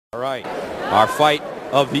All right, our fight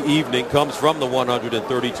of the evening comes from the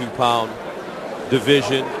 132-pound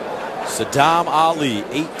division. Sadam Ali,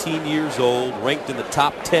 18 years old, ranked in the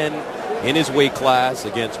top 10 in his weight class,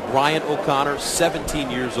 against Brian O'Connor,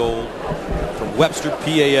 17 years old, from Webster,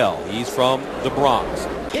 PAL. He's from the Bronx.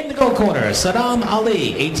 In the gold corner, Sadam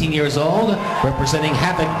Ali, 18 years old, representing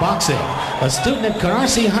Havoc Boxing, a student at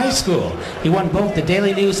Canarsie High School. He won both the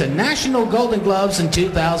Daily News and National Golden Gloves in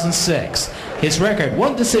 2006. His record,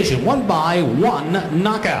 1 decision, 1 by 1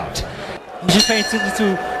 knockout. You should pay attention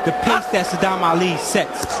to the pace that Sadam Ali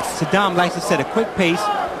sets. Sadam likes to set a quick pace.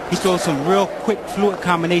 He throws some real quick, fluid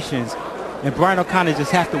combinations. And Brian O'Connor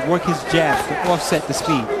just has to work his jabs to offset the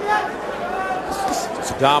speed.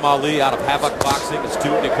 Sadam Ali out of Havoc Boxing, a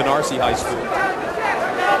student at Canarsie High School.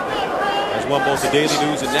 Has won both the Daily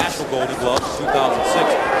News and National Golden Gloves in 2006.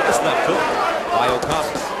 This left hook by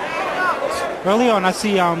O'Connor. Early on, I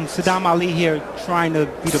see Sadam Ali here trying to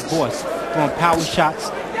be the boss, throwing power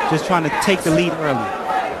shots, just trying to take the lead early.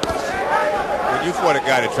 When you fought a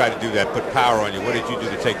guy that tried to do that, put power on you, what did you do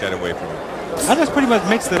to take that away from him? I just pretty much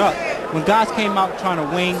mixed it up. When guys came out trying to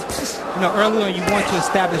wing, early on you want to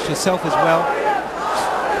establish yourself as well.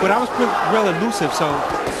 But I was real elusive, so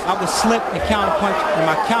I would slip and counter punch, and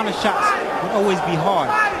my counter shots would always be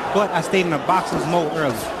hard. But I stayed in a boxer's mode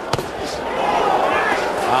early.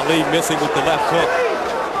 Ali missing with the left hook.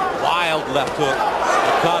 Wild left hook.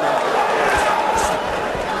 O'Connor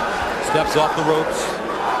steps off the ropes.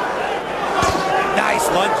 Nice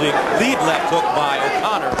lunging lead left hook by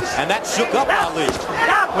O'Connor, and that shook up Ali.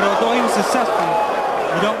 But although he was successful,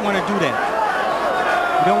 you don't want to do that.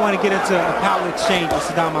 You don't want to get into a power exchange with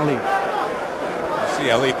Sadam Ali. You see,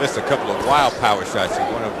 Ali missed a couple of wild power shots. You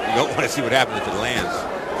don't want to see what happens if it lands.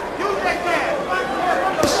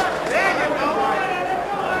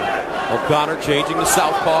 O'Connor changing to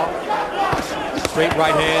southpaw. Straight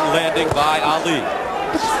right hand landing by Ali.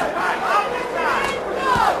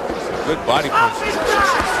 Good body punch.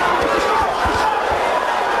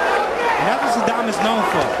 And that's what Sadam is known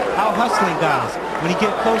for, out-hustling guys. When he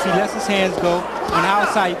gets close, he lets his hands go. On the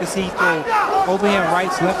outside, you can see he throw overhand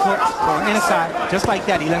rights, left hooks, or inside. Just like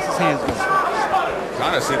that, he lets his hands go.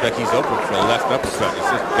 Kind of seems like he's open for a left uppercut. He's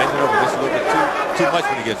just bending over just a little bit too much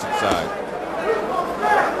when he gets inside.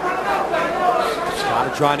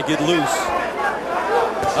 O'Connor trying to get loose.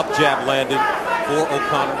 Up jab landing for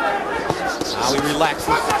O'Connor. Now he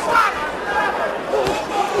relaxes.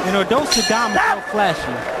 Though Sadam is so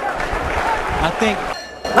flashy, I think.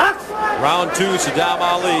 Round 2, Sadam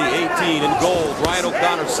Ali, 18 in gold. Brian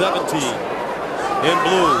O'Connor, 17 in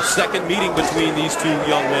blue. Second meeting between these two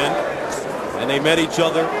young men. And they met each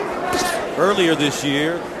other earlier this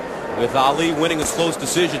year, with Ali winning a close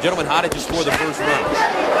decision. Gentlemen, how did you score the first round?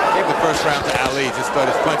 Gave the first round to Ali. Just thought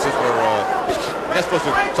his punches were, you're not supposed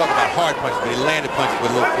to talk about hard punches, but he landed punches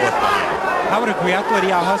with a little force behind him. I would agree. I thought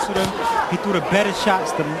he out-hustled him. He threw the better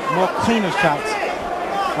shots, the more cleaner shots.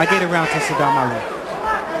 I gave it around to Sadam Ali.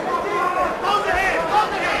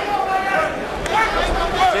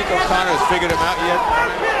 Think O'Connor has figured him out yet?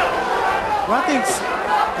 Well, I think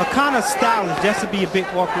O'Connor's style is just to be a bit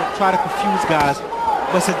awkward, try to confuse guys.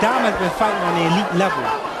 But Sadam has been fighting on the elite level,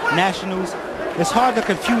 nationals. It's hard to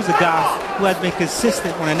confuse a guy who has been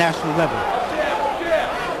consistent on a national level.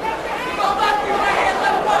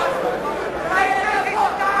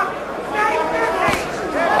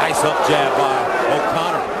 Nice up jab by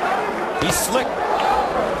O'Connor. He's slick.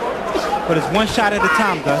 But it's one shot at a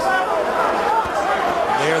time, Gus.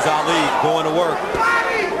 There's Ali going to work.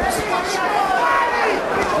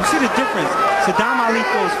 You see the difference. Sadam Ali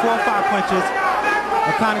throws 4 or 5 punches.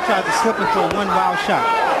 O'Connor tries to slip and throw one wild shot.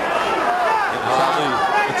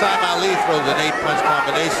 The time Ali throws an 8-punch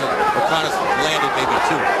combination, O'Connor's landed maybe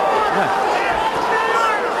 2. Right.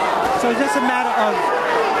 So it's just a matter of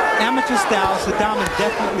amateur style. Sadam is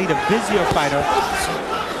definitely the busier fighter.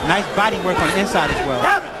 Nice body work on the inside as well.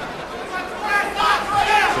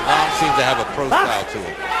 Sadam seems to have a pro style to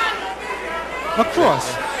him. A cross.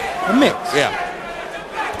 A mix. Yeah.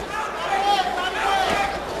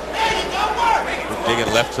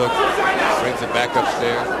 Digging left hook, brings it back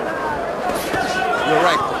upstairs. You're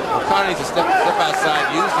right. O'Connor needs to step outside,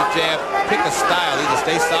 use the jab, pick a style, either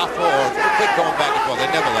stay southpaw or quick going back and forth. They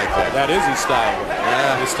never like that. That is his style.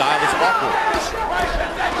 Yeah. His style is awkward.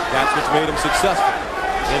 That's what's made him successful.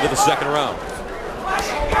 Into the second round.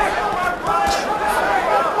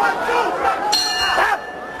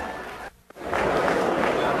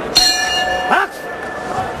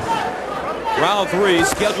 Round 3,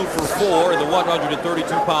 scheduled for 4 in the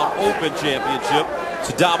 132-pound Open Championship.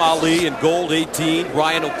 Sadam Ali in gold, 18.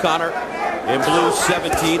 Brian O'Connor in blue,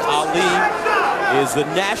 17. Ali is the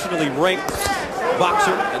nationally ranked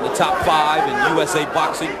boxer in the top 5 in USA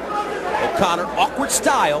boxing. O'Connor, awkward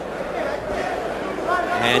style.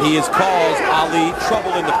 And he has caused Ali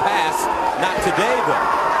trouble in the past. Not today, though.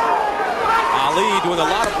 Ali doing a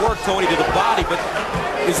lot of work, Tony, to the body, but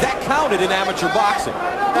is that counted in amateur boxing?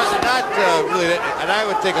 Not really. And I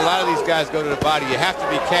would think a lot of these guys go to the body. You have to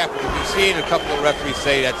be careful. We've seen a couple of referees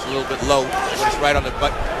say that's a little bit low when it's right on the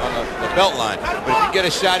belt line. But if you get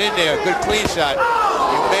a shot in there, a good clean shot,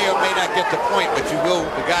 you may or may not get the point, but you will.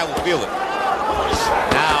 The guy will feel it.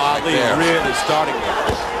 Now Ali really starting to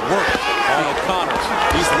work on O'Connor.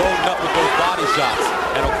 He's loading up with those body shots,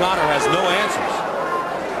 and O'Connor has no answers.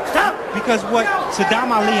 Because what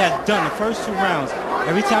Sadam Ali has done the first 2 rounds,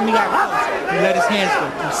 every time he got close, he let his hands go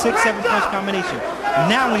through 6-7 punch combination.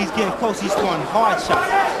 And now when he's getting close, he's throwing hard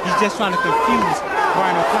shots. He's just trying to confuse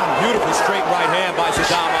Brian O'Connor. Beautiful straight right hand by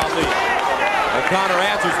Sadam Ali. O'Connor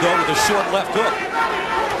answers, though, with a short left hook.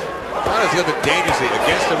 O'Connor's a little bit dangerously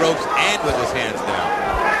against the ropes and with his hands down.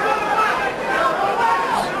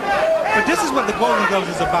 But this is what the Golden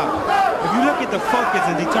Gloves is about. If you look at the focus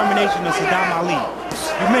and determination of Sadam Ali,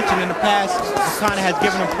 you mentioned in the past, O'Connor has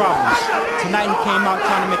given him problems. Tonight he came out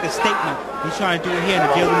trying to make a statement. He's trying to do it here in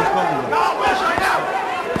the Golden Gloves.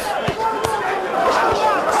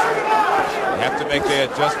 You have to make the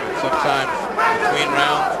adjustment sometimes between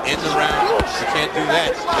rounds, in the round. You can't do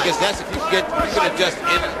that. I guess that's if you can adjust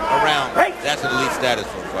in a round. That's an elite status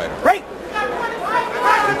for a fighter.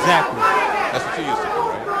 Exactly. That's what you used to do,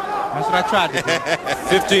 right? That's what I tried to do.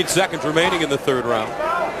 15 seconds remaining in the 3rd round.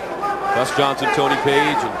 Gus Johnson, Tony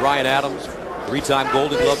Page, and Brian Adams, 3-time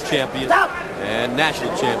Golden Glove champion and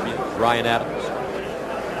national champion, Brian Adams.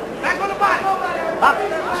 Back on the body. Up.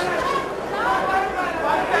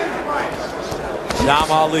 Sadam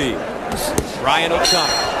Ali, Brian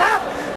O'Connor.